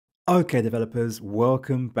Okay, developers,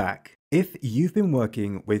 welcome back. If you've been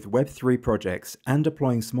working with Web3 projects and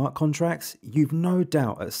deploying smart contracts, you've no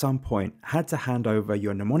doubt at some point had to hand over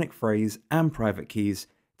your mnemonic phrase and private keys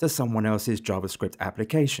to someone else's JavaScript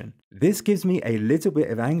application. This gives me a little bit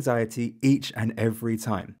of anxiety each and every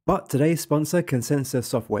time. But today's sponsor, Consensus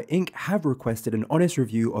Software Inc., have requested an honest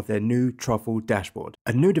review of their new Truffle dashboard,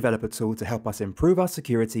 a new developer tool to help us improve our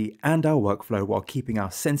security and our workflow while keeping our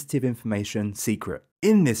sensitive information secret.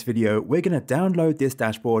 In this video, we're going to download this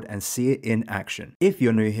dashboard and see it in action. If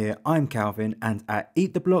you're new here, I'm Calvin, and at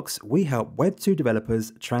Eat the Blocks, we help Web2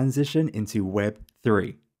 developers transition into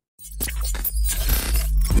Web3.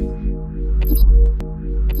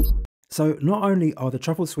 So not only are the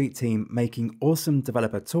Truffle Suite team making awesome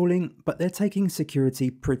developer tooling, but they're taking security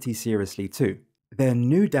pretty seriously too. Their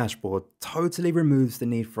new dashboard totally removes the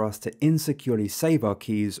need for us to insecurely save our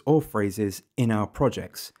keys or phrases in our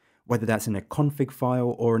projects, whether that's in a config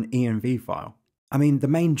file or an env file. I mean, the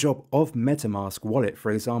main job of MetaMask Wallet,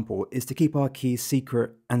 for example, is to keep our keys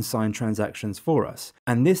secret and sign transactions for us.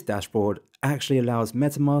 And this dashboard actually allows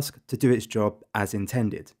MetaMask to do its job as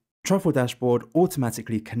intended. Truffle dashboard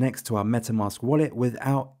automatically connects to our MetaMask wallet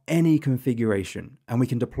without any configuration, and we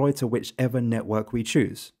can deploy to whichever network we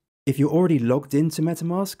choose. If you're already logged into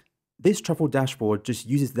MetaMask, this Truffle dashboard just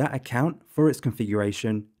uses that account for its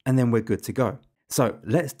configuration, and then we're good to go. So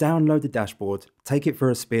let's download the dashboard, take it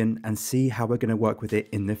for a spin, and see how we're going to work with it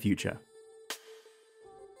in the future.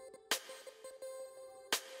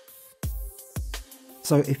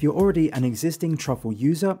 So if you're already an existing Truffle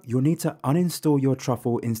user, you'll need to uninstall your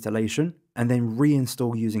Truffle installation and then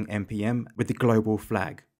reinstall using npm with the global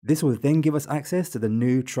flag. This will then give us access to the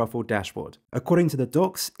new Truffle dashboard. According to the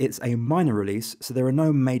docs, it's a minor release, so there are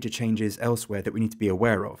no major changes elsewhere that we need to be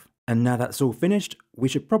aware of. And now that's all finished, we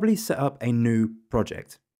should probably set up a new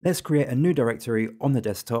project. Let's create a new directory on the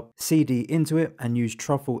desktop, cd into it, and use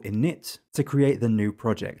truffle init to create the new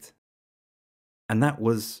project. And that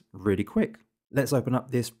was really quick. Let's open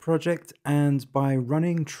up this project, and by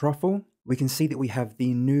running Truffle, we can see that we have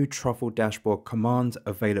the new Truffle dashboard command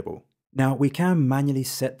available. Now we can manually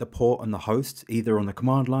set the port on the host, either on the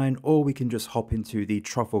command line, or we can just hop into the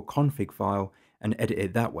Truffle config file and edit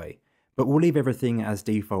it that way. But we'll leave everything as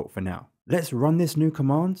default for now. Let's run this new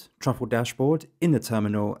command, Truffle dashboard, in the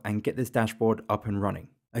terminal and get this dashboard up and running.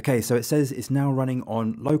 Okay, so it says it's now running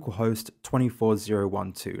on localhost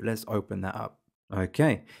 24012. Let's open that up.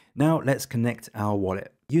 Okay, now let's connect our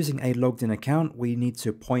wallet. Using a logged in account, we need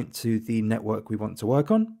to point to the network we want to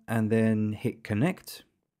work on and then hit connect.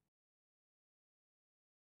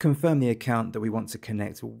 Confirm the account that we want to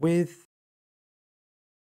connect with.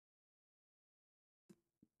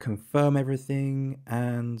 Confirm everything,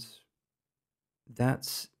 and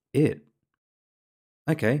that's it.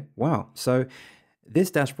 Okay, wow. So this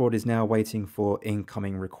dashboard is now waiting for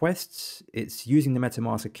incoming requests. It's using the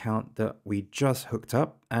MetaMask account that we just hooked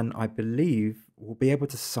up, and I believe we'll be able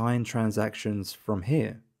to sign transactions from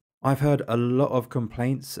here. I've heard a lot of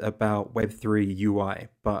complaints about Web3 UI,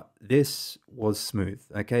 but this was smooth,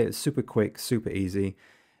 okay? It's super quick, super easy.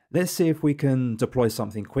 Let's see if we can deploy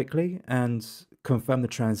something quickly and confirm the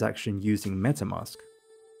transaction using MetaMask.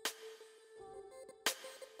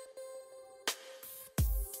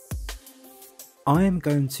 I'm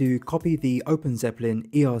going to copy the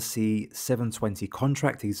OpenZeppelin ERC 720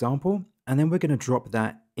 contract example, and then we're going to drop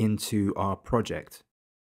that into our project.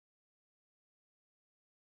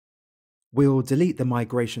 We'll delete the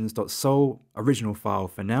migrations.sol original file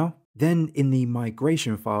for now. Then in the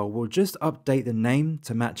migration file, we'll just update the name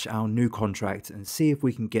to match our new contract and see if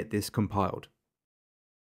we can get this compiled.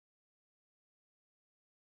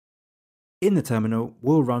 In the terminal,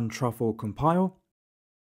 we'll run truffle compile,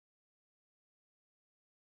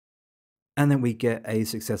 and then we get a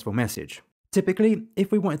successful message. Typically,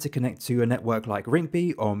 if we wanted to connect to a network like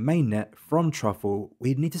Rinkeby or mainnet from Truffle,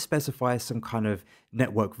 we'd need to specify some kind of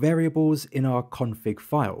network variables in our config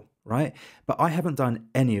file, right? But I haven't done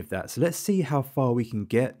any of that, so let's see how far we can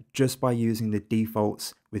get just by using the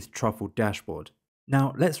defaults with Truffle dashboard.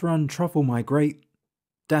 Now let's run truffle migrate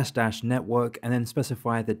 -- network and then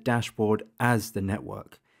specify the dashboard as the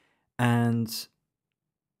network. And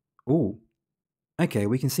ooh. Okay,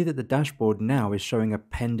 we can see that the dashboard now is showing a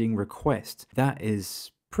pending request. That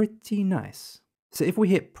is pretty nice. So if we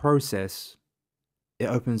hit process, it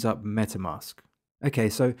opens up MetaMask. Okay,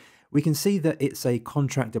 so we can see that it's a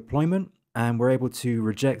contract deployment and we're able to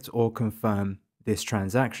reject or confirm this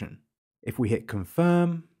transaction. If we hit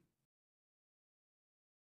confirm,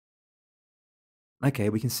 okay,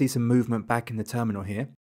 we can see some movement back in the terminal here.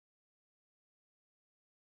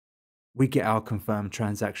 We get our confirmed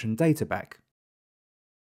transaction data back.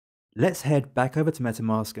 Let's head back over to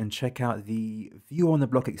MetaMask and check out the View on the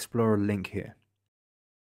Block Explorer link here.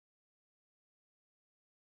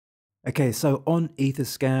 Okay, so on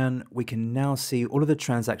Etherscan, we can now see all of the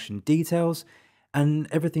transaction details and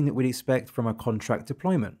everything that we'd expect from a contract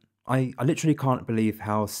deployment. I literally can't believe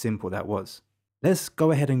how simple that was. Let's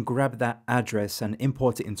go ahead and grab that address and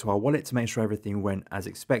import it into our wallet to make sure everything went as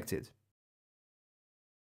expected.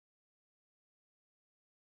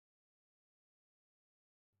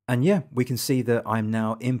 And yeah, we can see that I'm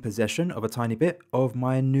now in possession of a tiny bit of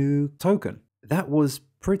my new token. That was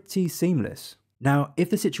pretty seamless. Now, if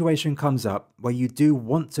the situation comes up where you do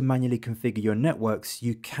want to manually configure your networks,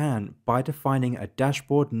 you can by defining a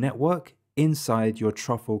dashboard network inside your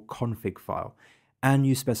Truffle config file, and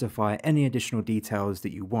you specify any additional details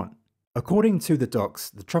that you want. According to the docs,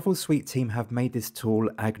 the Truffle Suite team have made this tool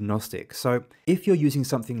agnostic, so if you're using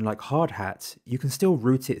something like hardhat, you can still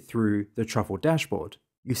route it through the Truffle dashboard.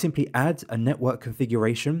 You simply add a network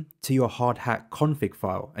configuration to your hardhat config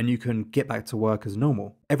file and you can get back to work as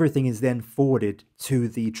normal. Everything is then forwarded to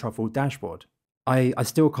the Truffle dashboard. I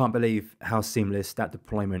still can't believe how seamless that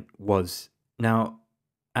deployment was. Now,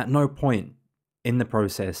 at no point in the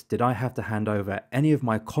process did I have to hand over any of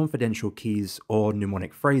my confidential keys or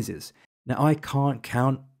mnemonic phrases. Now, I can't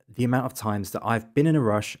count the amount of times that I've been in a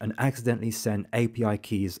rush and accidentally sent API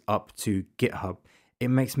keys up to GitHub. It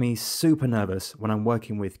makes me super nervous when I'm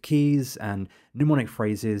working with keys and mnemonic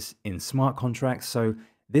phrases in smart contracts, so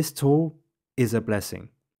this tool is a blessing.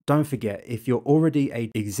 Don't forget, if you're already an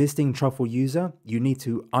existing Truffle user, you need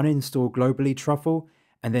to uninstall globally Truffle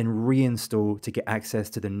and then reinstall to get access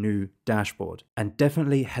to the new dashboard. And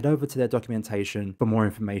definitely head over to their documentation for more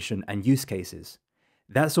information and use cases.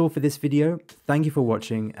 That's all for this video. Thank you for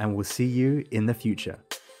watching and we'll see you in the future.